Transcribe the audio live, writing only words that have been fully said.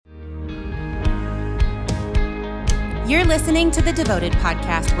You're listening to the Devoted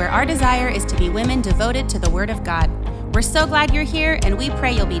Podcast, where our desire is to be women devoted to the Word of God. We're so glad you're here, and we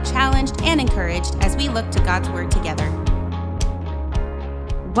pray you'll be challenged and encouraged as we look to God's Word together.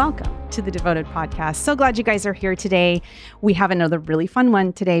 Welcome to the Devoted Podcast. So glad you guys are here today. We have another really fun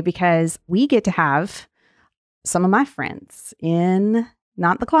one today because we get to have some of my friends in,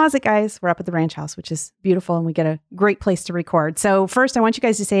 not the closet, guys. We're up at the ranch house, which is beautiful, and we get a great place to record. So first, I want you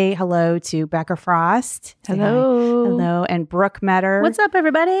guys to say hello to Becca Frost. Hello. Hello. And Brooke Metter. What's up,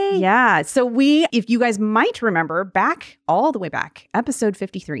 everybody? Yeah. So if you guys might remember, all the way back, episode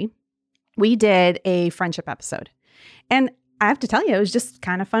 53, we did a friendship episode. And I have to tell you, it was just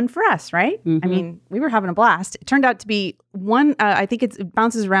kind of fun for us, right? Mm-hmm. I mean, we were having a blast. It turned out to be one, I think it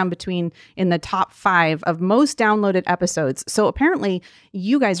bounces around between in the top 5 of most downloaded episodes. So apparently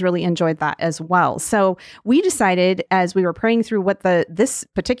you guys really enjoyed that as well. So we decided, as we were praying through what this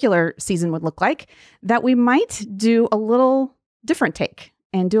particular season would look like, that we might do a little different take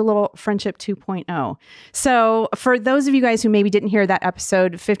and do a little Friendship 2.0. So for those of you guys who maybe didn't hear that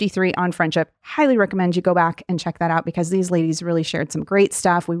episode 53 on friendship, highly recommend you go back and check that out because these ladies really shared some great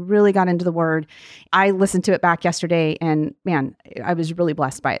stuff. We really got into the Word. I listened to it back yesterday and man, I was really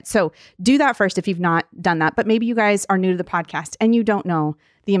blessed by it. So do that first if you've not done that. But maybe you guys are new to the podcast and you don't know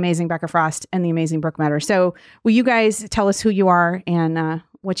the amazing Becca Frost and the amazing Brooke Metter. So will you guys tell us who you are and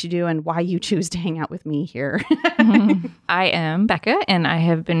what you do and why you choose to hang out with me here? I am Becca, and I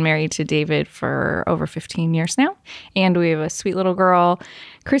have been married to David for over 15 years now. And we have a sweet little girl,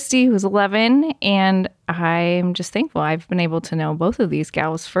 Christy, who's 11. And I'm just thankful I've been able to know both of these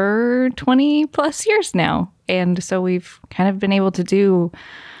gals for 20 plus years now. And so we've kind of been able to do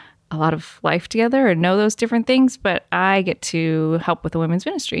a lot of life together and know those different things, but I get to help with the women's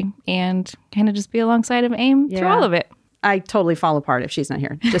ministry and kind of just be alongside of AIM through all of it. I totally fall apart if she's not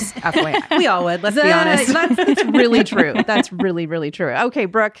here. Just FYI. We all would, let's be honest. It's really true. That's really, really true. Okay,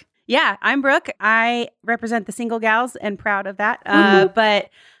 Brooke. Yeah, I'm Brooke. I represent the single gals and proud of that. But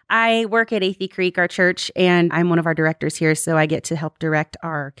I work at Athey Creek, our church, and I'm one of our directors here. So I get to help direct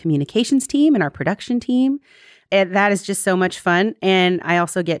our communications team and our production team. And that is just so much fun. And I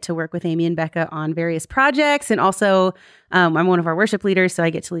also get to work with Amy and Becca on various projects. And also, I'm one of our worship leaders. So I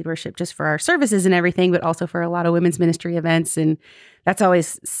get to lead worship just for our services and everything, but also for a lot of women's ministry events. And that's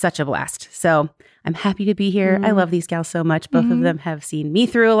always such a blast. So I'm happy to be here. I love these gals so much. Both of them have seen me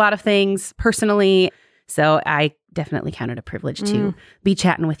through a lot of things personally. So I definitely count it a privilege to be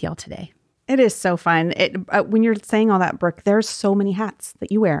chatting with y'all today. It is so fun. When you're saying all that, Brooke, there's so many hats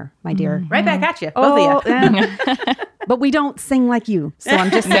that you wear, my dear. Right back at you, both of you. But we don't sing like you. So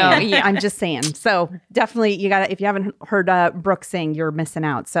I'm just saying. I'm just saying. So definitely you got to, if you haven't heard Brooke sing, you're missing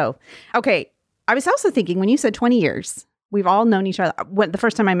out. So, okay. I was also thinking when you said 20 years, we've all known each other. The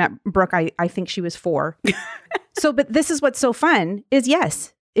first time I met Brooke, I think she was 4. But this is what's so fun is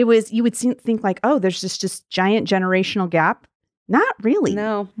yes, it was, you would think like, oh, there's just giant generational gap. Not really.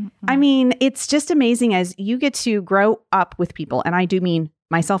 No. I mean, it's just amazing as you get to grow up with people. And I do mean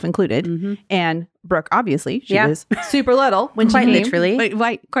myself included. And Brooke, obviously, she was super little when she came.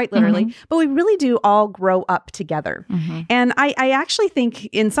 Quite literally. But we really do all grow up together. And I actually think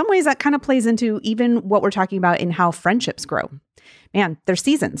in some ways that kind of plays into even what we're talking about in how friendships grow. Man, there's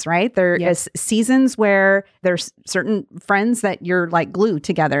seasons, right? There is seasons where there's certain friends that you're like glue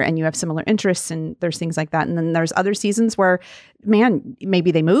together and you have similar interests and there's things like that. And then there's other seasons where, man, maybe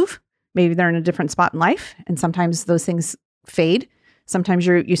they move, maybe they're in a different spot in life. And sometimes those things fade. Sometimes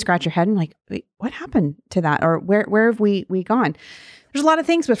you scratch your head and like, wait, what happened to that? Or where have we gone? There's a lot of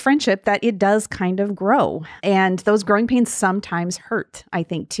things with friendship that it does kind of grow. And those growing pains sometimes hurt, I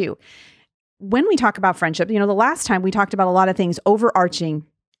think, too. When we talk about friendship, the last time we talked about a lot of things, overarching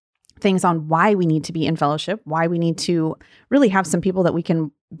things on why we need to be in fellowship, why we need to really have some people that we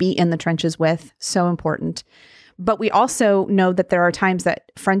can be in the trenches with. So important. But we also know that there are times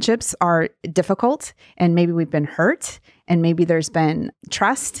that friendships are difficult and maybe we've been hurt and maybe there's been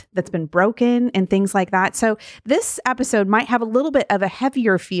trust that's been broken and things like that. So this episode might have a little bit of a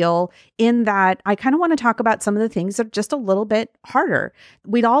heavier feel in that I kind of want to talk about some of the things that are just a little bit harder.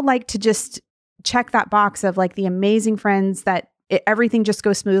 We'd all like to just check that box of like the amazing friends that everything just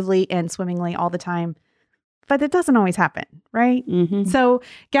goes smoothly and swimmingly all the time. But it doesn't always happen, right? So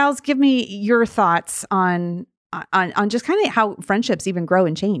gals, give me your thoughts on just kind of how friendships even grow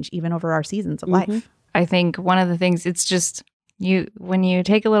and change even over our seasons of life. I think one of the things, it's just when you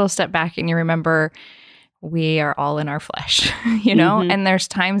take a little step back and you remember we are all in our flesh, and there's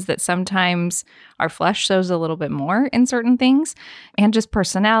times that sometimes our flesh shows a little bit more in certain things and just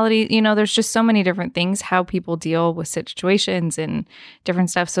personality, there's just so many different things, how people deal with situations and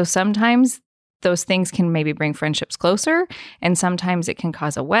different stuff. So sometimes those things can maybe bring friendships closer, and sometimes it can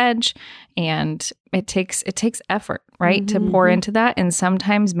cause a wedge, and it takes effort, right, to pour into that. And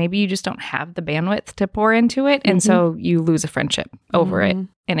sometimes maybe you just don't have the bandwidth to pour into it, and so you lose a friendship over it,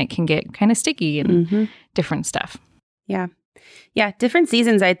 and it can get kind of sticky and different stuff. Yeah. Different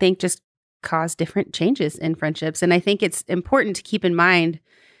seasons, I think, just cause different changes in friendships. And I think it's important to keep in mind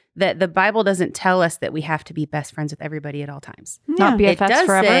that the Bible doesn't tell us that we have to be best friends with everybody at all times. Not BFFs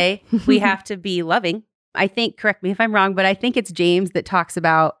forever. It does say we have to be loving. I think, correct me if I'm wrong, but I think it's James that talks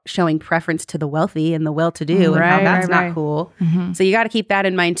about showing preference to the wealthy and the well-to-do and how that's not cool. So you got to keep that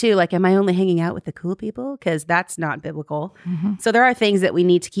in mind too. Like, am I only hanging out with the cool people? Because that's not biblical. So there are things that we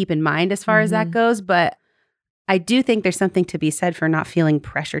need to keep in mind as far as that goes. But I do think there's something to be said for not feeling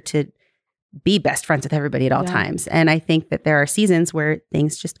pressure to be best friends with everybody at all times. And I think that there are seasons where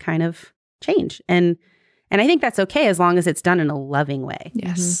things just kind of change. And I think that's okay as long as it's done in a loving way.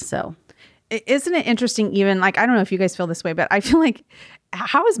 Yes. So isn't it interesting, even like, I don't know if you guys feel this way, but I feel like,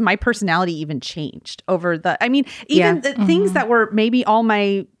 how has my personality even changed over the, I mean, even the things that were maybe all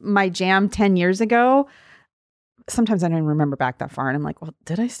my jam 10 years ago, sometimes I don't even remember back that far. And I'm like, well,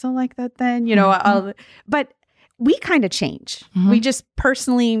 did I still like that then? You know, but we kind of change. We just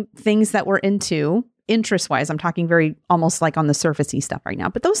personally, things that we're into, interest-wise, I'm talking very almost like on the surfacey stuff right now,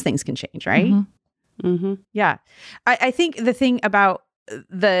 but those things can change, right? Yeah. I think the thing about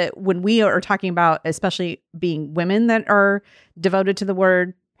when we are talking about, especially being women that are devoted to the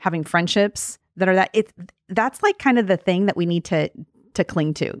word, having friendships that are that's like kind of the thing that we need to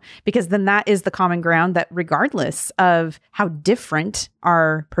cling to, because then that is the common ground that regardless of how different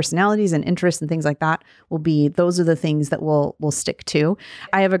our personalities and interests and things like that will be, those are the things that we'll stick to.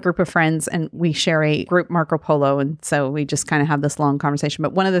 I have a group of friends and we share a group Marco Polo. And so we just kind of have this long conversation.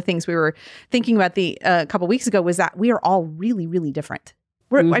 But one of the things we were thinking about a couple of weeks ago was that we are all really, really different.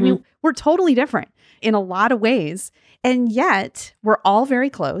 I mean, we're totally different in a lot of ways. And yet we're all very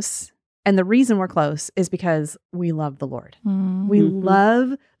close. And the reason we're close is because we love the Lord. We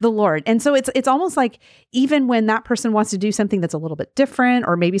love the Lord. And so it's almost like even when that person wants to do something that's a little bit different,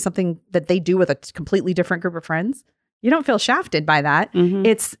 or maybe something that they do with a completely different group of friends, you don't feel shafted by that.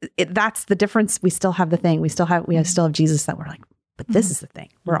 That's the difference. We still have the thing. We still have Jesus that we're like, but this is the thing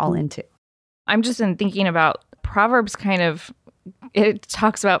we're all into. I'm just thinking about Proverbs it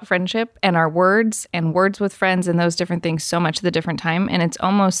talks about friendship and our words and words with friends and those different things so much at the different time. And it's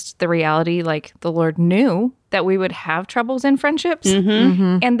almost the reality, like the Lord knew that we would have troubles in friendships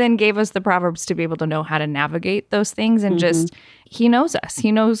and then gave us the Proverbs to be able to know how to navigate those things. And just, he knows us.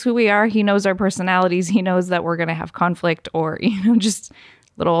 He knows who we are. He knows our personalities. He knows that we're going to have conflict or, just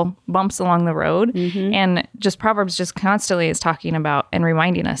little bumps along the road. And just Proverbs just constantly is talking about and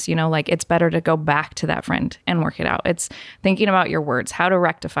reminding us, like it's better to go back to that friend and work it out. It's thinking about your words, how to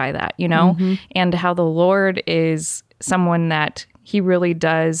rectify that, and how the Lord is someone that he really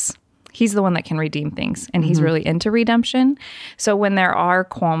does. He's the one that can redeem things, and he's really into redemption. So when there are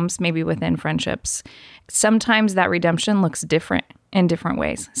qualms, maybe within friendships, sometimes that redemption looks different in different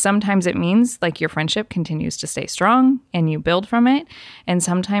ways. Sometimes it means like your friendship continues to stay strong and you build from it. And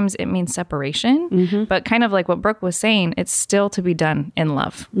sometimes it means separation. But kind of like what Brooke was saying, it's still to be done in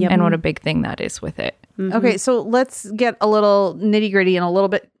love. And what a big thing that is with it. Okay, so let's get a little nitty gritty and a little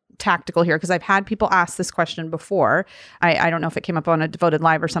bit tactical here, because I've had people ask this question before. I don't know if it came up on a Devoted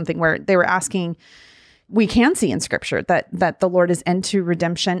Live or something, where they were asking, we can see in scripture that the Lord is into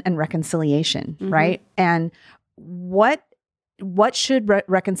redemption and reconciliation, right? And what should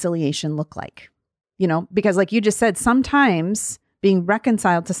reconciliation look like? Because like you just said, sometimes being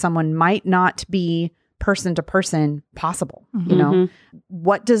reconciled to someone might not be person to person possible.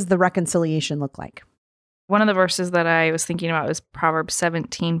 What does the reconciliation look like? One of the verses that I was thinking about was Proverbs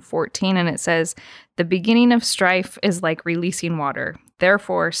 17:14, and it says, "The beginning of strife is like releasing water.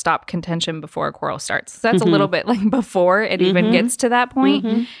 Therefore, stop contention before a quarrel starts." So that's a little bit like before it even gets to that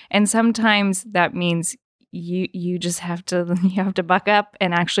point. And sometimes that means you just have to buck up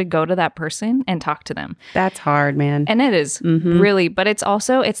and actually go to that person and talk to them. That's hard, man. And it is really, but it's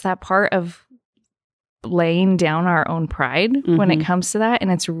that part of laying down our own pride when it comes to that.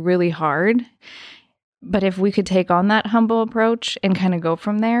 And it's really hard. But if we could take on that humble approach and kind of go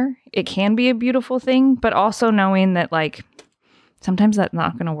from there, it can be a beautiful thing, but also knowing that like sometimes that's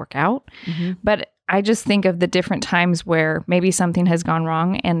not going to work out. But I just think of the different times where maybe something has gone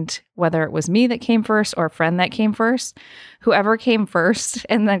wrong, and whether it was me that came first or a friend that came first, whoever came first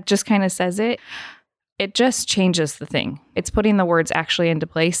and that just kind of says it just changes the thing. It's putting the words actually into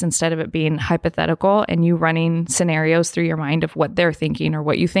place instead of it being hypothetical and you running scenarios through your mind of what they're thinking or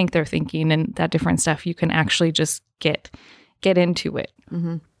what you think they're thinking and that different stuff. You can actually just get into it.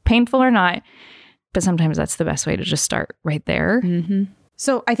 painful or not. But sometimes that's the best way to just start right there. Mm-hmm.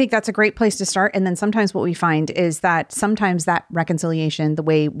 So I think that's a great place to start. And then sometimes what we find is that sometimes that reconciliation, the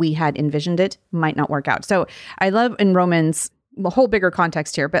way we had envisioned it, might not work out. So I love in Romans, a whole bigger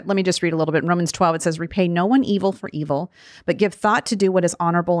context here, but let me just read a little bit. In Romans 12, it says, repay no one evil for evil, but give thought to do what is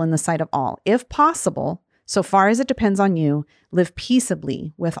honorable in the sight of all. If possible, so far as it depends on you, live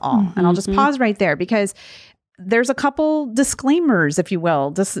peaceably with all. Mm-hmm. And I'll just pause right there because there's a couple disclaimers, if you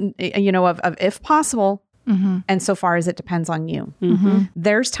will, just, of if possible, mm-hmm. and so far as it depends on you. Mm-hmm.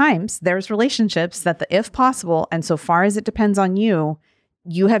 There's relationships that the if possible, and so far as it depends on you,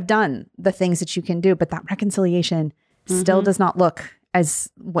 you have done the things that you can do, but that reconciliation still does not look as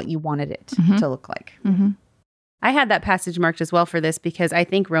what you wanted it to look like. Mm-hmm. I had that passage marked as well for this because I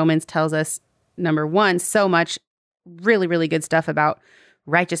think Romans tells us, number one, so much really, really good stuff about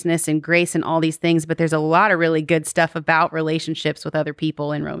righteousness and grace and all these things, but there's a lot of really good stuff about relationships with other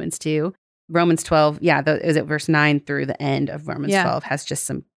people in Romans 2. Romans 12, is it verse 9 through the end of Romans 12 has just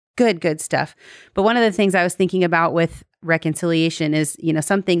some good stuff. But one of the things I was thinking about with reconciliation is,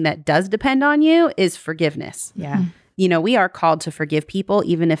 something that does depend on you is forgiveness. Yeah. We are called to forgive people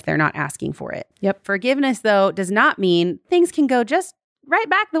even if they're not asking for it. Yep. Forgiveness, though, does not mean things can go just right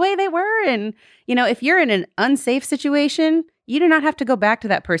back the way they were. And, if you're in an unsafe situation, you do not have to go back to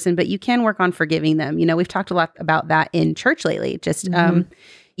that person, but you can work on forgiving them. We've talked a lot about that in church lately. Just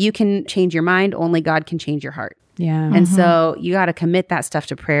you can change your mind. Only God can change your heart. Yeah. And so you got to commit that stuff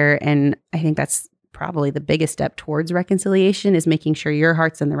to prayer. And I think that's probably the biggest step towards reconciliation is making sure your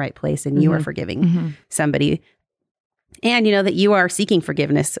heart's in the right place and you are forgiving somebody. And, that you are seeking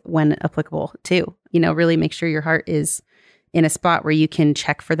forgiveness when applicable too. Really make sure your heart is in a spot where you can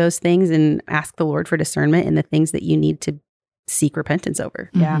check for those things and ask the Lord for discernment in the things that you need to seek repentance over.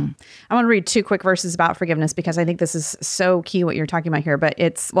 Yeah. I want to read 2 quick verses about forgiveness because I think this is so key what you're talking about here. But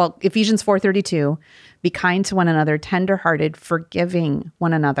it's, Ephesians 4:32, be kind to one another, tenderhearted, forgiving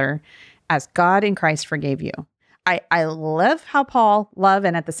one another as God in Christ forgave you. I love how Paul,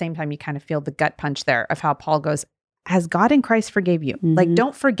 and at the same time, you kind of feel the gut punch there of how Paul goes, as God in Christ forgave you. Like,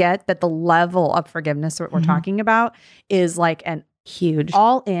 don't forget that the level of forgiveness that we're talking about is like an huge,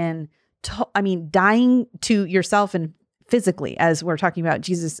 all in, dying to yourself and physically, as we're talking about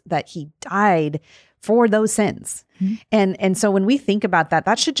Jesus, that he died for those sins. And so when we think about that,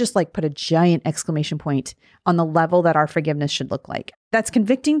 that should just like put a giant exclamation point on the level that our forgiveness should look like. That's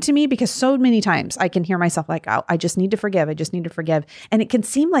convicting to me because so many times I can hear myself like, oh, I just need to forgive. I just need to forgive. And it can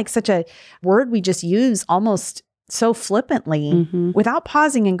seem like such a word we just use almost so flippantly without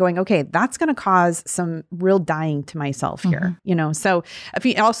pausing and going, okay, that's going to cause some real dying to myself here. So if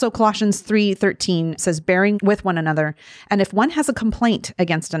you also Colossians 3:13 says, bearing with one another. And if one has a complaint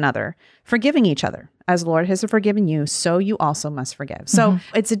against another, forgiving each other as the Lord has forgiven you, so you also must forgive. So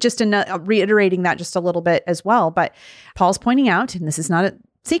it's just reiterating that just a little bit as well. But Paul's pointing out, and this is not a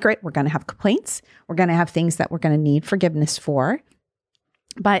secret, we're going to have complaints. We're going to have things that we're going to need forgiveness for.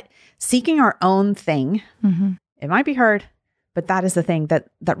 But seeking our own thing, it might be hard, but that is the thing that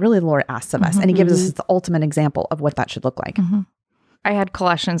really the Lord asks of us. And he gives us the ultimate example of what that should look like. I had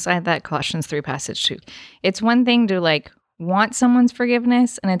that Colossians 3 passage too. It's one thing to like want someone's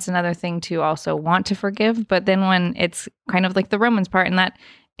forgiveness, and it's another thing to also want to forgive. But then when it's kind of like the Romans part in that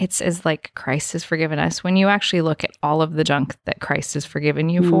it's as like Christ has forgiven us, when you actually look at all of the junk that Christ has forgiven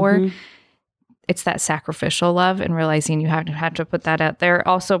you for, it's that sacrificial love and realizing you have to put that out there.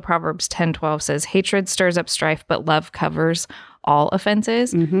 Also, Proverbs 10:12 says, hatred stirs up strife, but love covers all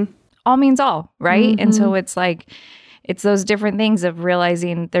offenses. All means all, right? And so it's like, it's those different things of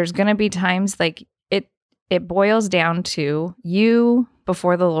realizing there's going to be times like it boils down to you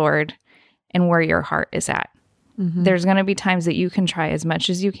before the Lord and where your heart is at. There's going to be times that you can try as much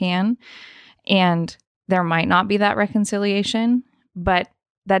as you can, and there might not be that reconciliation, but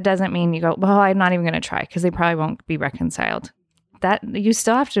that doesn't mean you go, well, I'm not even going to try because they probably won't be reconciled. That you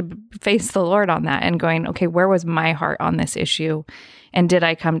still have to face the Lord on that and going, okay, where was my heart on this issue? And did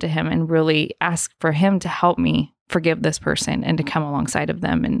I come to him and really ask for him to help me forgive this person and to come alongside of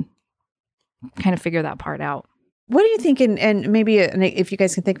them and kind of figure that part out? What do you think, and maybe if you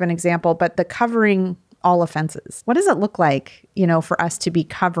guys can think of an example, but the covering all offenses, what does it look like, for us to be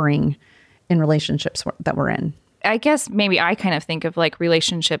covering in relationships that we're in? I guess maybe I kind of think of like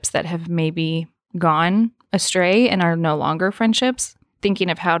relationships that have maybe gone astray and are no longer friendships,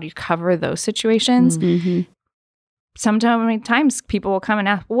 thinking of how to cover those situations. Sometimes people will come and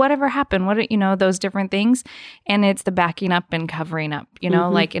ask, whatever happened? Those different things. And it's the backing up and covering up,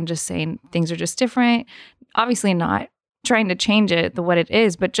 like, and just saying things are just different. Obviously not trying to change it, what it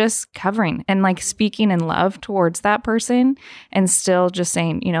is, but just covering and like speaking in love towards that person and still just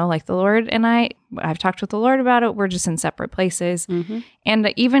saying, you know, like the Lord and I've talked with the Lord about it. We're just in separate places.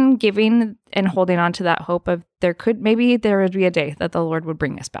 And even giving and holding on to that hope of there would be a day that the Lord would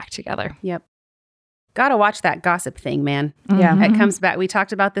bring us back together. Yep. Gotta watch that gossip thing, man. Yeah. It comes back. We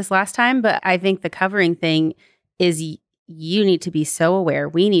talked about this last time, but I think the covering thing is you need to be so aware.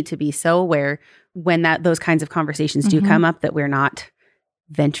 We need to be so aware when those kinds of conversations do come up that we're not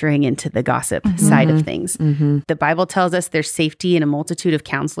venturing into the gossip side of things. The Bible tells us there's safety in a multitude of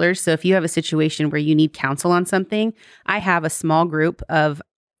counselors. So if you have a situation where you need counsel on something, I have a small group of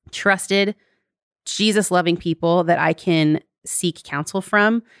trusted, Jesus-loving people that I can seek counsel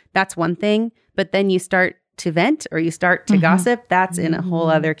from. That's one thing. But then you start to vent or you start to gossip, that's in a whole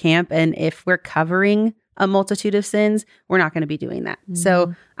other camp. And if we're covering a multitude of sins, we're not going to be doing that.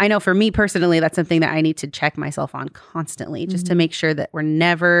 So I know for me personally, that's something that I need to check myself on constantly, just to make sure that we're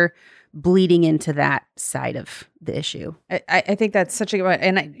never bleeding into that side of the issue. I think that's such a good one.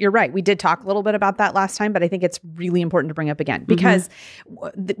 And you're right. We did talk a little bit about that last time, but I think it's really important to bring up again because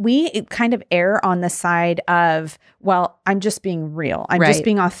we kind of err on the side of, well, I'm just being real. I'm just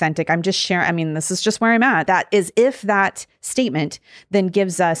being authentic. I'm just sharing. I mean, this is just where I'm at. That is if that statement then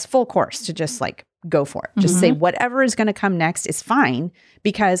gives us full course to just like, go for it. Just say whatever is going to come next is fine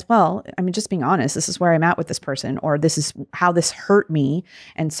because, well, I mean, just being honest, this is where I'm at with this person, or this is how this hurt me.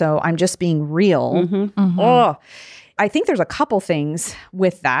 And so I'm just being real. Oh, I think there's a couple things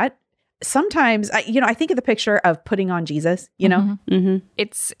with that. Sometimes, I think of the picture of putting on Jesus, you know?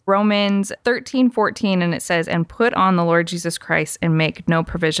 It's Romans 13:14, and it says, and put on the Lord Jesus Christ and make no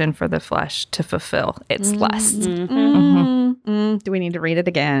provision for the flesh to fulfill its lust. Do we need to read it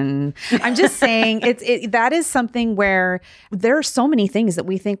again? I'm just saying that is something where there are so many things that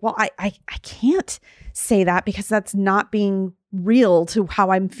we think, well, I can't say that because that's not being real to how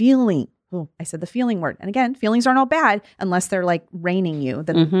I'm feeling. Oh, I said the feeling word. And again, feelings aren't all bad unless they're like reining you.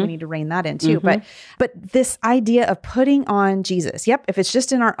 Then we need to rein that in too. But this idea of putting on Jesus, if it's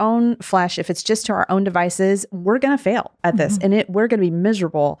just in our own flesh, if it's just to our own devices, we're going to fail at this. And we're going to be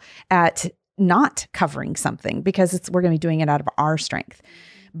miserable at not covering something because we're going to be doing it out of our strength.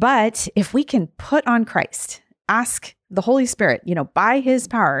 But if we can put on Christ, ask the Holy Spirit, by his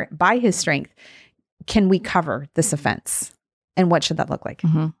power, by his strength, can we cover this offense? And what should that look like?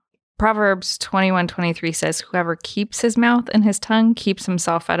 Proverbs 21:23 says, whoever keeps his mouth and his tongue keeps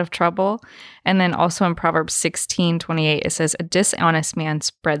himself out of trouble. And then also in Proverbs 16:28, it says, a dishonest man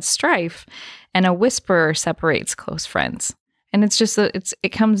spreads strife and a whisperer separates close friends. And it's just, it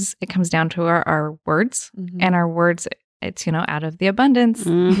comes down to our words and our words, it's, out of the abundance,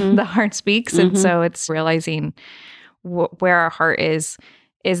 the heart speaks. And so it's realizing where our heart is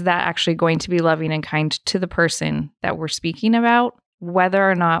that actually going to be loving and kind to the person that we're speaking about? Whether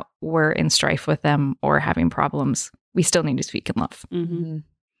or not we're in strife with them or having problems, we still need to speak in love.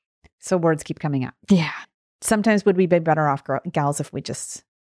 So words keep coming out. Yeah. Sometimes would we be better off, gals, if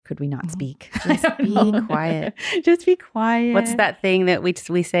could we not speak? Just be quiet. Just be quiet. What's that thing that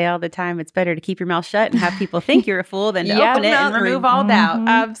we say all the time? It's better to keep your mouth shut and have people think you're a fool than to open it and remove all doubt.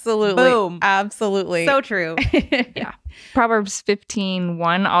 Absolutely. Boom. Absolutely. So true. Yeah. Proverbs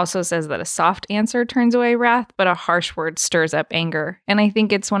 15:1 also says that a soft answer turns away wrath, but a harsh word stirs up anger. And I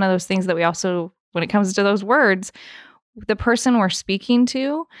think it's one of those things that we also, when it comes to those words, the person we're speaking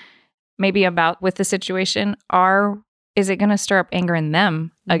to, maybe about with the situation, is it going to stir up anger in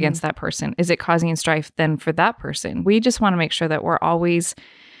them against that person? Is it causing strife then for that person? We just want to make sure that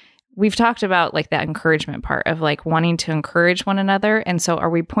we've talked about like that encouragement part of like wanting to encourage one another. And so are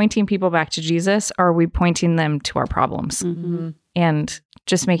we pointing people back to Jesus or are we pointing them to our problems? And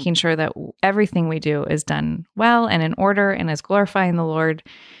just making sure that everything we do is done well and in order and is glorifying the Lord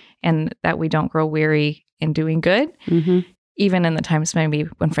and that we don't grow weary in doing good, even in the times maybe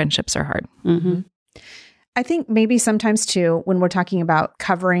when friendships are hard. I think maybe sometimes too, when we're talking about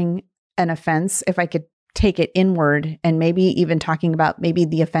covering an offense, if I could take it inward and maybe even talking about maybe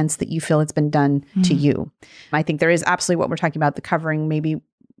the offense that you feel it's been done to you. I think there is absolutely what we're talking about, the covering, maybe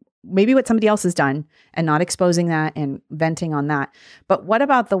what somebody else has done and not exposing that and venting on that. But what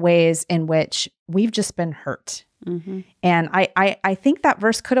about the ways in which we've just been hurt? And I think that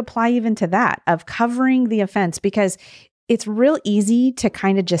verse could apply even to that of covering the offense because it's real easy to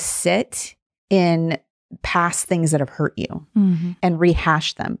kind of just sit in past things that have hurt you and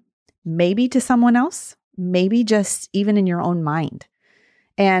rehash them, maybe to someone else, maybe just even in your own mind.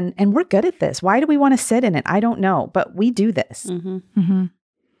 And we're good at this. Why do we want to sit in it? I don't know, but we do this.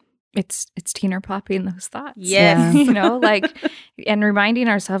 it's Tina popping those thoughts. Yes. You know, like, and reminding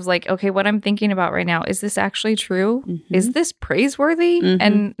ourselves like, okay, what I'm thinking about right now, is this actually true? Mm-hmm. Is this praiseworthy? Mm-hmm.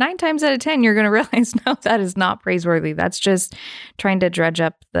 And 9 times out of 10, you're going to realize, no, that is not praiseworthy. That's just trying to dredge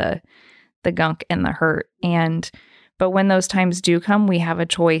up the gunk and the hurt. But when those times do come, we have a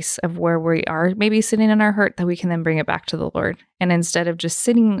choice of where we are maybe sitting in our hurt, that we can then bring it back to the Lord. And instead of just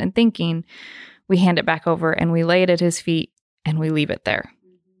sitting and thinking, we hand it back over and we lay it at his feet and we leave it there.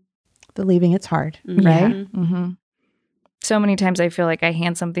 The leaving, it's hard, right? Yeah. Mm-hmm. So many times I feel like I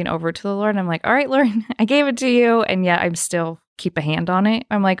hand something over to the Lord and I'm like, all right, Lord, I gave it to you. And yet I'm still keep a hand on it.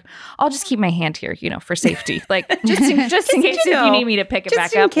 I'm like, I'll just keep my hand here, you know, for safety. Like just in case if you need me to pick it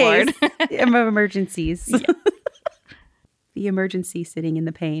back up, Lord. Of emergencies. Yeah. The emergency sitting in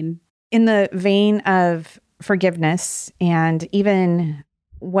the pain. In the vein of forgiveness and even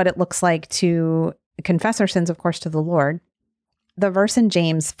what it looks like to confess our sins, of course, to the Lord, the verse in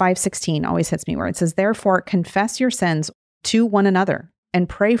James 5:16 always hits me, where it says, therefore, confess your sins to one another and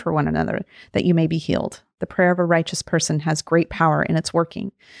pray for one another that you may be healed. The prayer of a righteous person has great power in its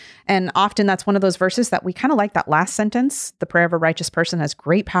working. And often that's one of those verses that we kind of like that last sentence. The prayer of a righteous person has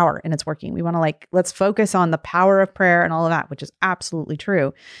great power in its working. We want to let's focus on the power of prayer and all of that, which is absolutely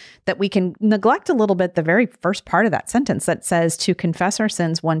true, that we can neglect a little bit the very first part of that sentence that says to confess our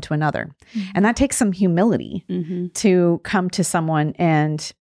sins one to another. Mm-hmm. And that takes some humility to come to someone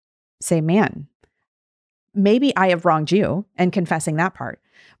and say, man, maybe I have wronged you, and confessing that part.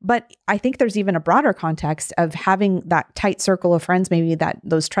 But I think there's even a broader context of having that tight circle of friends, maybe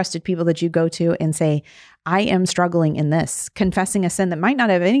those trusted people that you go to and say, I am struggling in this, confessing a sin that might not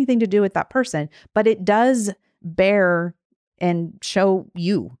have anything to do with that person, but it does bear and show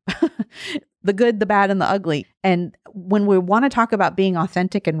you the good, the bad, and the ugly. And when we want to talk about being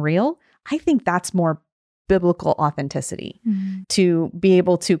authentic and real, I think that's more biblical authenticity, to be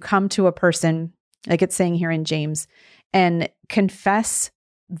able to come to a person, like it's saying here in James, and confess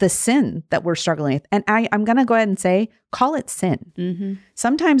the sin that we're struggling with. And I'm going to go ahead and say, call it sin. Mm-hmm.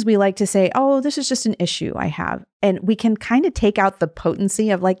 Sometimes we like to say, oh, this is just an issue I have. And we can kind of take out the potency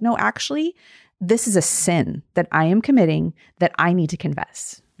of like, no, actually, this is a sin that I am committing that I need to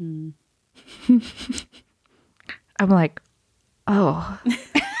confess. Mm. I'm like, oh.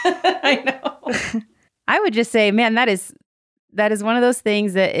 I know. I would just say, man, that is one of those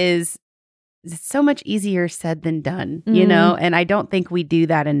things that is so much easier said than done, you know? And I don't think we do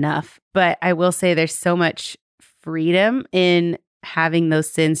that enough. But I will say there's so much freedom in having those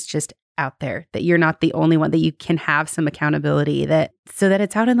sins just out there, that you're not the only one, that you can have some accountability, so that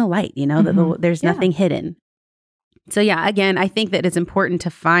it's out in the light, you know, that there's nothing hidden. So yeah, again, I think that it's important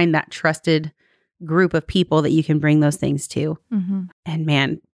to find that trusted group of people that you can bring those things to. Mm-hmm. And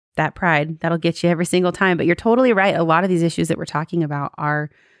man, that pride, that'll get you every single time. But you're totally right. A lot of these issues that we're talking about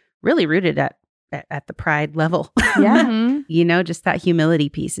are really rooted at the pride level. Yeah. Mm-hmm. You know, just that humility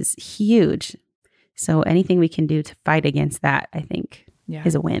piece is huge. So anything we can do to fight against that, I think,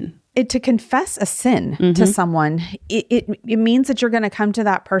 is a win. To confess a sin to someone, it means that you're going to come to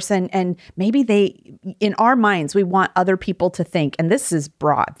that person, and maybe in our minds, we want other people to think, and this is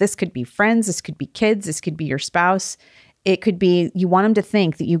broad. This could be friends, this could be kids, this could be your spouse. It could be, you want them to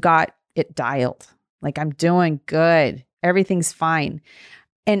think that you got it dialed. Like, I'm doing good. Everything's fine.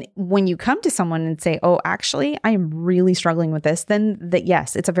 And when you come to someone and say, oh, actually, I am really struggling with this, then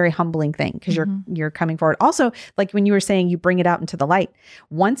yes, it's a very humbling thing, because you're coming forward. Also, like when you were saying, you bring it out into the light.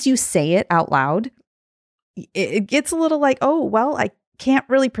 Once you say it out loud, it gets a little like, oh, well, I can't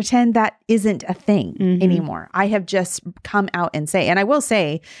really pretend that isn't a thing anymore. I have just come out and say, and I will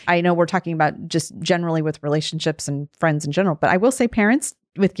say, I know we're talking about just generally with relationships and friends in general, but I will say, parents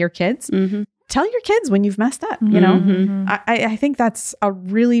with your kids, tell your kids when you've messed up, you know? I think that's a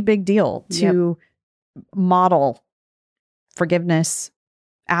really big deal to model forgiveness,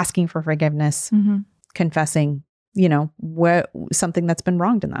 asking for forgiveness, confessing, you know, something that's been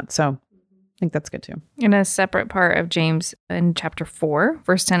wronged in that. So I think that's good too. In a separate part of James in chapter 4,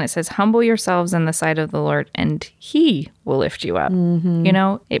 verse 10, it says, humble yourselves in the sight of the Lord and he will lift you up. You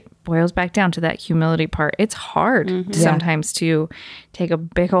know, it boils back down to that humility part. It's hard sometimes to take a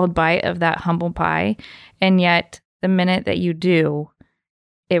big old bite of that humble pie. And yet the minute that you do,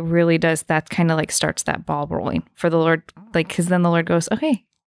 it really does, that kind of like starts that ball rolling for the Lord. Like, because then the Lord goes, okay,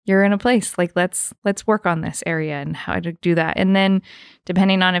 you're in a place, like, let's work on this area and how to do that. And then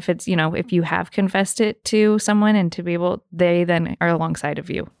depending on if it's, you know, if you have confessed it to someone and to be able, they then are alongside of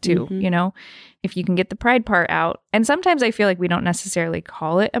you too, you know, if you can get the pride part out. And sometimes I feel like we don't necessarily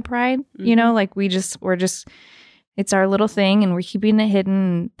call it a pride, you know, like we're just, it's our little thing and we're keeping it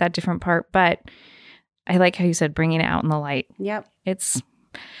hidden, that different part. But I like how you said, bringing it out in the light. Yep. It's,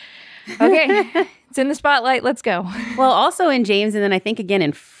 Okay. It's in the spotlight. Let's go. Well, also in James, and then I think again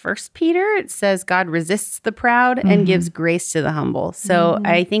in 1 Peter, it says God resists the proud and gives grace to the humble. So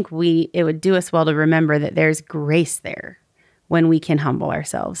I think it would do us well to remember that there's grace there when we can humble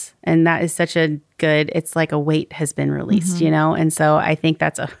ourselves. And that is such a good, it's like a weight has been released, you know? And so I think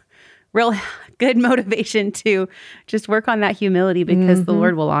that's a real good motivation to just work on that humility because the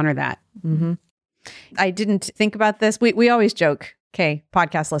Lord will honor that. I didn't think about this. We always joke, okay,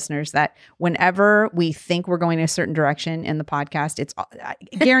 podcast listeners, that whenever we think we're going a certain direction in the podcast, it's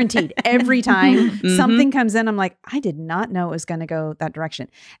guaranteed every time something comes in, I'm like, I did not know it was going to go that direction.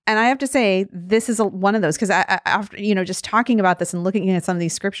 And I have to say, this is one of those, because after, just talking about this and looking at some of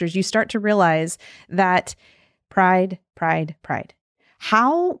these scriptures, you start to realize that pride.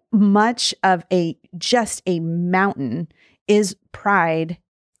 How much of just a mountain is pride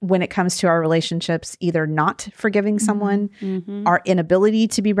when it comes to our relationships, either not forgiving someone, our inability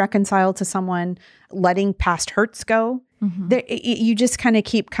to be reconciled to someone, letting past hurts go. You just kind of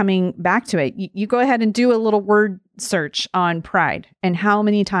keep coming back to it. You go ahead and do a little word search on pride and how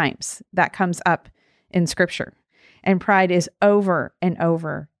many times that comes up in scripture. And pride is over and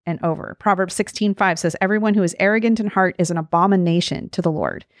over and over. Proverbs 16:5 says, everyone who is arrogant in heart is an abomination to the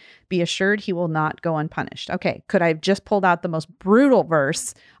Lord. Be assured he will not go unpunished. Okay, could I have just pulled out the most brutal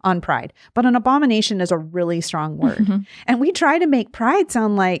verse on pride? But an abomination is a really strong word. And we try to make pride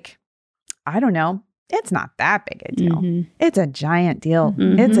sound like, I don't know, it's not that big a deal. It's a giant deal.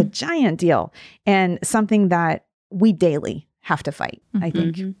 It's a giant deal. And something that we daily have to fight, I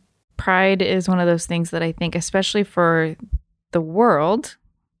think. Pride is one of those things that I think, especially for the world,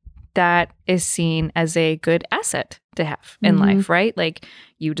 that is seen as a good asset to have in life, right? Like,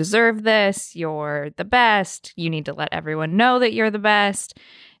 you deserve this, you're the best, you need to let everyone know that you're the best.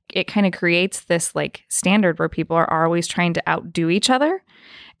 It kind of creates this like standard where people are always trying to outdo each other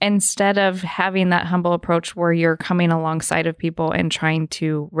instead of having that humble approach where you're coming alongside of people and trying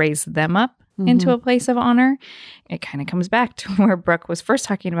to raise them up into a place of honor. It kind of comes back to where Brooke was first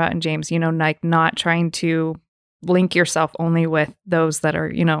talking about in James, like not trying to link yourself only with those that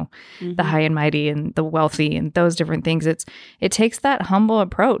are, the high and mighty and the wealthy and those different things. It takes that humble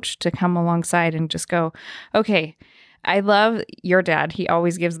approach to come alongside and just go, okay, I love your dad. He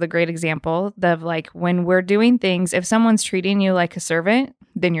always gives the great example of like, when we're doing things, if someone's treating you like a servant,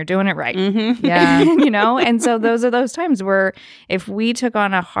 then you're doing it right. Yeah. And so those are those times where if we took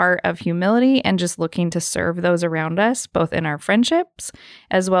on a heart of humility and just looking to serve those around us, both in our friendships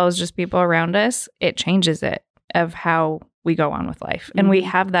as well as just people around us, it changes it of how we go on with life. And we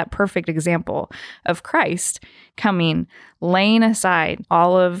have that perfect example of Christ coming, laying aside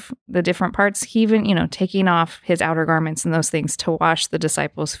all of the different parts. He even, taking off his outer garments and those things to wash the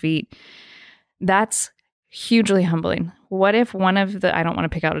disciples' feet. That's hugely humbling. What if one of I don't want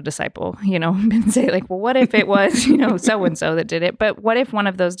to pick out a disciple, and say like, well, what if it was, so-and-so that did it? But what if one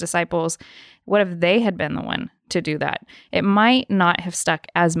of those disciples, what if they had been the one to do that? It might not have stuck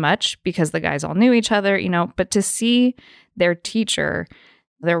as much because the guys all knew each other, but to see their teacher,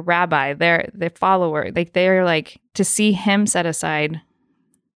 their rabbi, their follower, they're like, to see him set aside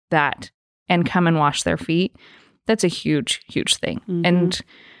that and come and wash their feet, that's a huge, huge thing. And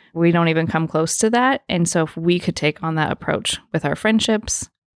we don't even come close to that. And so if we could take on that approach with our friendships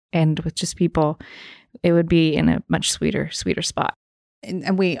and with just people, it would be in a much sweeter spot.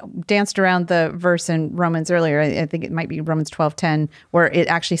 And we danced around the verse in Romans earlier. I think it might be Romans 12:10, where it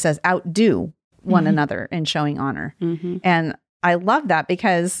actually says, outdo one another in showing honor. And I love that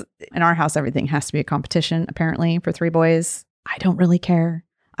because in our house, everything has to be a competition, apparently, for 3 boys. I don't really care.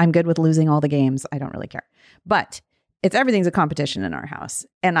 I'm good with losing all the games. I don't really care. But everything's a competition in our house.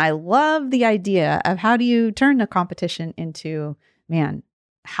 And I love the idea of how do you turn a competition into, man,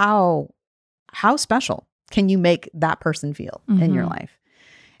 how special can you make that person feel in your life?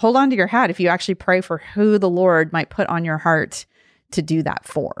 Hold on to your hat if you actually pray for who the Lord might put on your heart to do that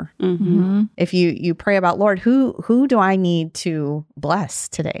for. If you pray about, Lord, who do I need to bless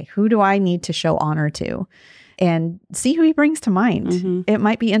today? Who do I need to show honor to? And see who he brings to mind. It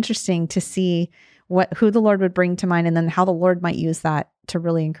might be interesting to see who the Lord would bring to mind and then how the Lord might use that to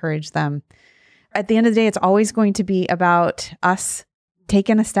really encourage them. At the end of the day, it's always going to be about us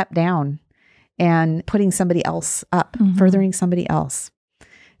taking a step down and putting somebody else up, furthering somebody else.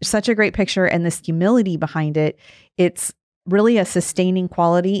 Such a great picture, and this humility behind it, it's really a sustaining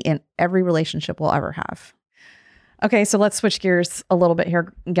quality in every relationship we'll ever have. Okay, so let's switch gears a little bit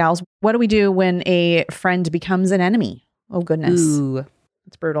here, gals. What do we do when a friend becomes an enemy? Oh, goodness. Ooh.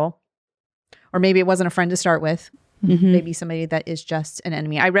 It's brutal. Or maybe it wasn't a friend to start with. Maybe somebody that is just an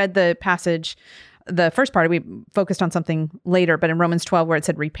enemy. I read the passage the first part, we focused on something later, but in Romans 12, where it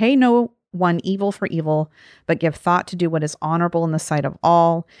said, repay no one evil for evil, but give thought to do what is honorable in the sight of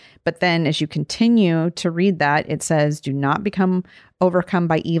all. But then as you continue to read that, it says, do not become overcome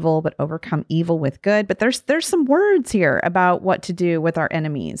by evil, but overcome evil with good. But there's some words here about what to do with our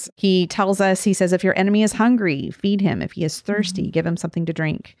enemies. He tells us, he says, if your enemy is hungry, feed him. If he is thirsty, give him something to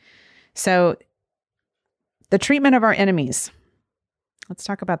drink. So the treatment of our enemies, let's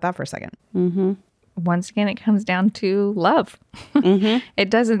talk about that for a second. Mm-hmm. Once again, it comes down to love. Mm-hmm. It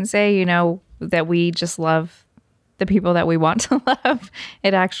doesn't say, that we just love the people that we want to love.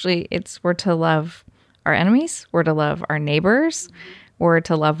 We're to love our enemies. We're to love our neighbors. We're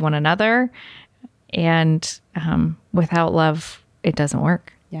to love one another. And without love, it doesn't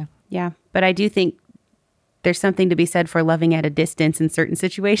work. Yeah. Yeah. But I do think there's something to be said for loving at a distance in certain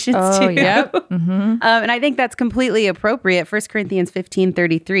situations too. Yep. Mm-hmm. And I think that's completely appropriate. 1 Corinthians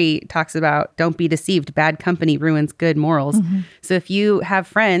 15:33 talks about, don't be deceived. Bad company ruins good morals. Mm-hmm. So if you have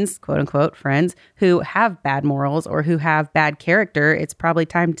friends, quote unquote friends, who have bad morals or who have bad character, it's probably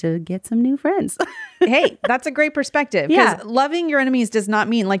time to get some new friends. Hey, that's a great perspective. Because loving your enemies does not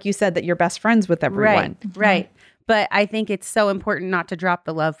mean, like you said, that you're best friends with everyone. Right. But I think it's so important not to drop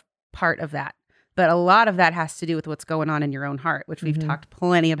the love part of that. But a lot of that has to do with what's going on in your own heart, which we've talked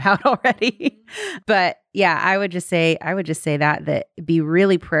plenty about already. But yeah, I would just say that be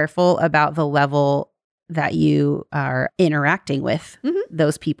really prayerful about the level that you are interacting with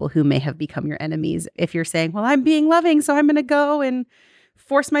those people who may have become your enemies. If you're saying, well, I'm being loving, so I'm going to go and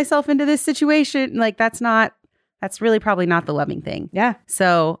force myself into this situation, like that's really probably not the loving thing. Yeah.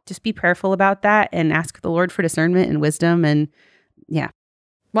 So just be prayerful about that and ask the Lord for discernment and wisdom. And yeah.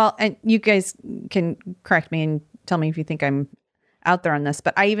 Well, and you guys can correct me and tell me if you think I'm out there on this,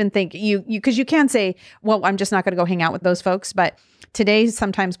 but I even think because you can say, well, I'm just not going to go hang out with those folks. But today,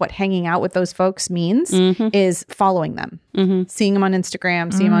 sometimes what hanging out with those folks means is following them, seeing them on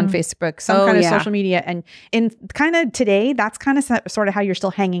Instagram, seeing them on Facebook, some kind of social media. And in kind of today, that's kind of sort of how you're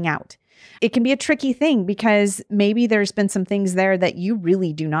still hanging out. It can be a tricky thing because maybe there's been some things there that you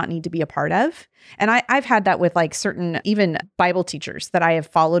really do not need to be a part of. And I've had that with like certain even Bible teachers that I have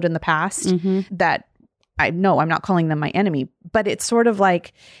followed in the past that I know I'm not calling them my enemy, but it's sort of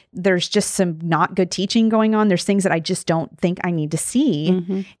like there's just some not good teaching going on. There's things that I just don't think I need to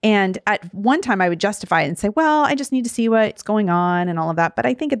see. And at one time I would justify it and say, well, I just need to see what's going on and all of that. But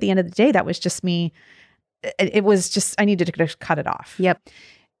I think at the end of the day, that was just me. It was just, I needed to cut it off. Yep.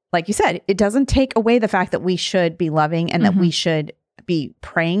 Like you said, it doesn't take away the fact that we should be loving and that we should be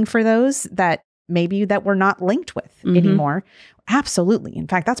praying for those that maybe that we're not linked with anymore. Absolutely. In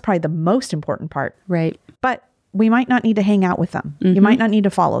fact, that's probably the most important part. Right. But we might not need to hang out with them. You might not need to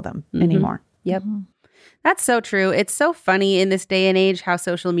follow them anymore. Yep. That's so true. It's so funny in this day and age how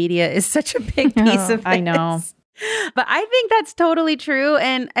social media is such a big piece of this. I know. But I think that's totally true.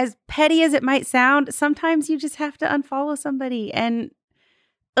 And as petty as it might sound, sometimes you just have to unfollow somebody and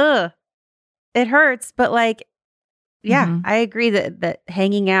it hurts, but like, yeah, I agree that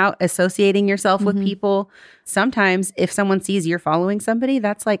hanging out, associating yourself with people, sometimes if someone sees you're following somebody,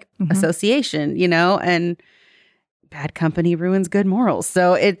 that's like association, and bad company ruins good morals.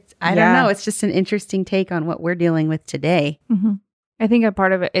 So I don't know. It's just an interesting take on what we're dealing with today. I think a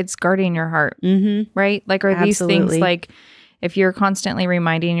part of it's guarding your heart, right? Like, are these things like if you're constantly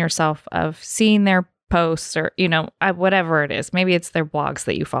reminding yourself of seeing their posts or, whatever it is, maybe it's their blogs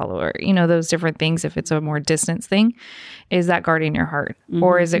that you follow or, those different things. If it's a more distance thing, is that guarding your heart?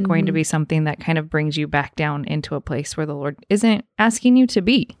 Or is it going to be something that kind of brings you back down into a place where the Lord isn't asking you to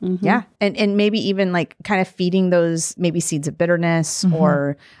be? Yeah. And maybe even like kind of feeding those maybe seeds of bitterness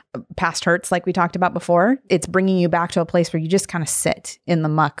or past hurts like we talked about before. It's bringing you back to a place where you just kind of sit in the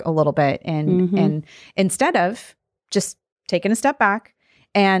muck a little bit and instead of just taking a step back.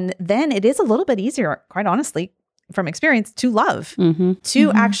 And then it is a little bit easier, quite honestly, from experience, to love,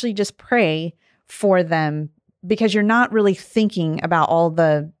 to actually just pray for them because you're not really thinking about all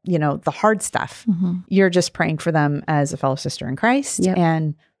the, the hard stuff. You're just praying for them as a fellow sister in Christ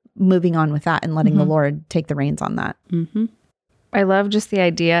and moving on with that and letting the Lord take the reins on that. I love just the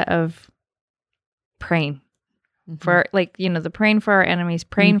idea of praying for the praying for our enemies,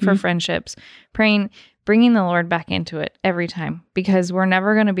 praying for friendships, bringing the Lord back into it every time, because we're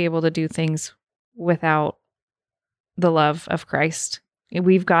never going to be able to do things without the love of Christ.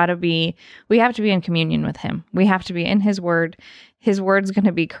 We have to be in communion with him. We have to be in his word. His word's going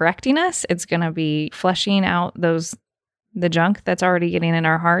to be correcting us. It's going to be fleshing out the junk that's already getting in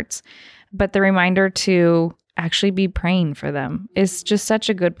our hearts. But the reminder to actually be praying for them is just such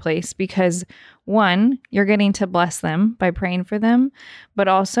a good place because one, you're getting to bless them by praying for them, but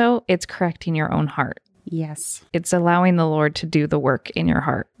also it's correcting your own heart. Yes. It's allowing the Lord to do the work in your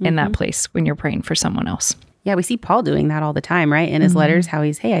heart in that place when you're praying for someone else. Yeah, we see Paul doing that all the time, right? In his letters, how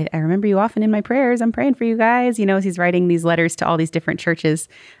he's, hey, I remember you often in my prayers. I'm praying for you guys. You know, as he's writing these letters to all these different churches.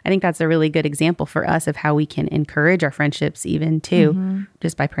 I think that's a really good example for us of how we can encourage our friendships even too,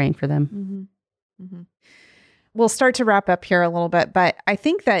 just by praying for them. We'll start to wrap up here a little bit, but I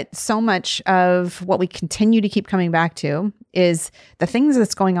think that so much of what we continue to keep coming back to is the things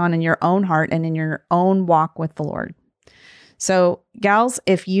that's going on in your own heart and in your own walk with the Lord. So, gals,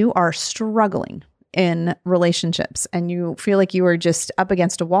 if you are struggling in relationships and you feel like you are just up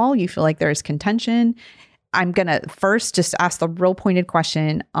against a wall, you feel like there's contention, I'm going to first just ask the real pointed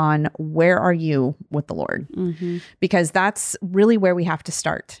question on where are you with the Lord? Because that's really where we have to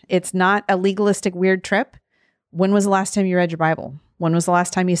start. It's not a legalistic weird trip. When was the last time you read your Bible? When was the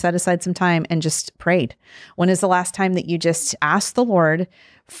last time you set aside some time and just prayed? When is the last time that you just asked the Lord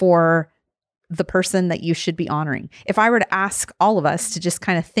for the person that you should be honoring? If I were to ask all of us to just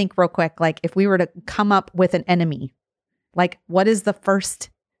kind of think real quick, like if we were to come up with an enemy, like what is the first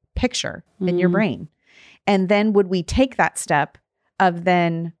picture in your brain? And then would we take that step of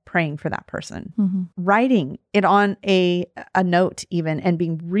then praying for that person, writing it on a note even, and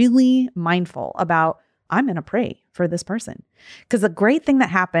being really mindful about, I'm going to pray for this person. Because the great thing that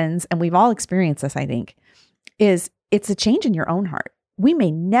happens, and we've all experienced this, I think, is it's a change in your own heart. We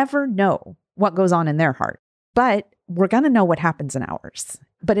may never know what goes on in their heart, but we're going to know what happens in ours.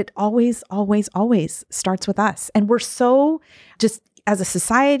 But it always, always, always starts with us. And we're so just as a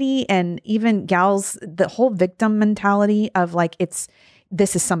society, and even gals, the whole victim mentality of like,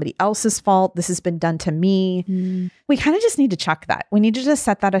 this is somebody else's fault. This has been done to me. We kind of just need to chuck that. We need to just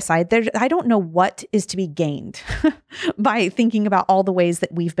set that aside. I don't know what is to be gained by thinking about all the ways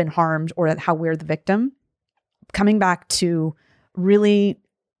that we've been harmed or how we're the victim. Coming back to really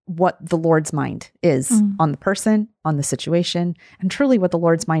what the Lord's mind is on the person, on the situation, and truly what the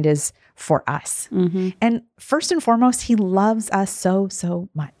Lord's mind is for us. And first and foremost, he loves us so, so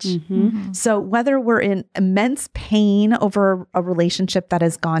much. So whether we're in immense pain over a relationship that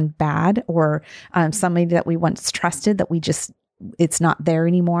has gone bad, or somebody that we once trusted that it's not there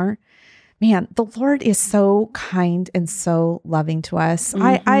anymore, man, the Lord is so kind and so loving to us.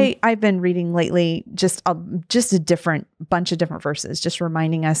 I've been reading lately just a different bunch of different verses, just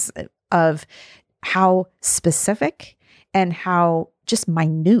reminding us of how specific and how just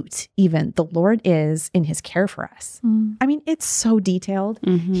minute even the Lord is in his care for us. I mean, it's so detailed.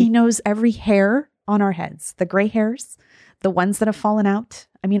 He knows every hair on our heads, the gray hairs, the ones that have fallen out.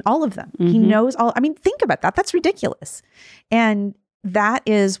 I mean, all of them. He knows all. I mean, think about that. That's ridiculous. And that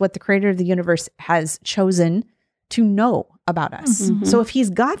is what the creator of the universe has chosen to know about us. So if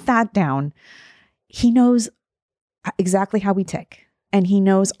he's got that down, he knows exactly how we tick. And he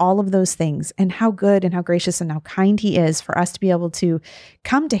knows all of those things and how good and how gracious and how kind he is for us to be able to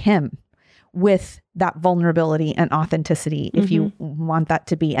come to him with that vulnerability and authenticity, if you want that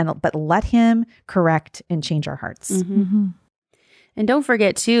to be, but let him correct and change our hearts. And don't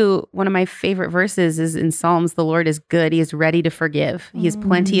forget, too, one of my favorite verses is in Psalms, the Lord is good. He is ready to forgive. He is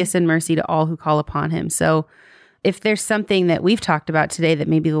plenteous in mercy to all who call upon him. So if there's something that we've talked about today that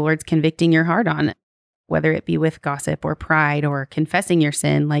maybe the Lord's convicting your heart on, whether it be with gossip or pride or confessing your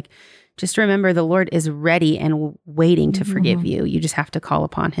sin, like just remember the Lord is ready and waiting to forgive you. You just have to call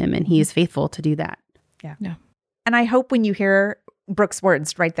upon him, and he is faithful to do that. Yeah. And I hope when you hear Brooke's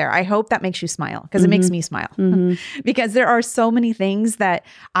words right there, I hope that makes you smile, because it makes me smile. Because there are so many things that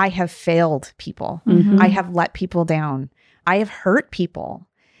I have failed people. I have let people down. I have hurt people.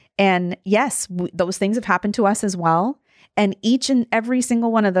 And yes, those things have happened to us as well. And each and every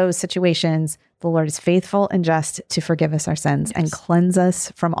single one of those situations, the Lord is faithful and just to forgive us our sins and cleanse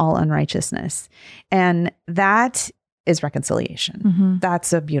us from all unrighteousness. And that is reconciliation.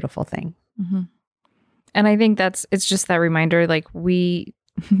 That's a beautiful thing. And I think it's just that reminder, like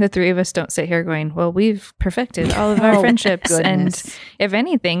the three of us don't sit here going, well, we've perfected all of our friendships. Goodness. And if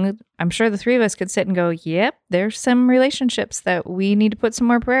anything, I'm sure the three of us could sit and go, yep, there's some relationships that we need to put some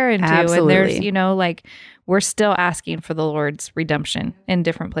more prayer into. Absolutely. And there's, like we're still asking for the Lord's redemption in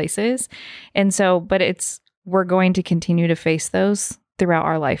different places. And so, but we're going to continue to face those throughout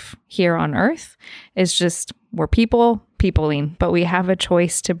our life here on earth. It's just, we're peopling, but we have a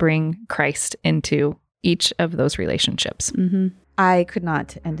choice to bring Christ into each of those relationships. I could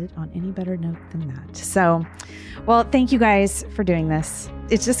not end it on any better note than that. So, well, thank you guys for doing this.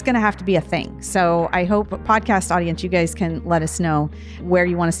 It's just going to have to be a thing. So I hope, podcast audience, you guys can let us know where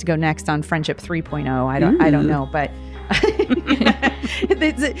you want us to go next on Friendship 3.0. I don't know, but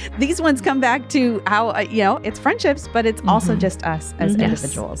these ones come back to how, it's friendships, but it's also just us as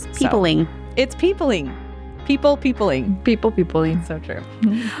individuals. Peopling. So it's peopling. Peopling. Peopling. So true.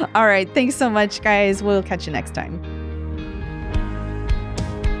 All right. Thanks so much, guys. We'll catch you next time.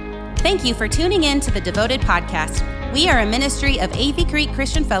 Thank you for tuning in to the Devoted Podcast. We are a ministry of Athey Creek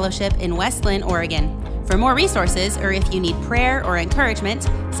Christian Fellowship in West Linn, Oregon. For more resources, or if you need prayer or encouragement,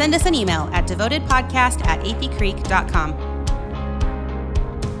 send us an email at devotedpodcast@atheycreek.com.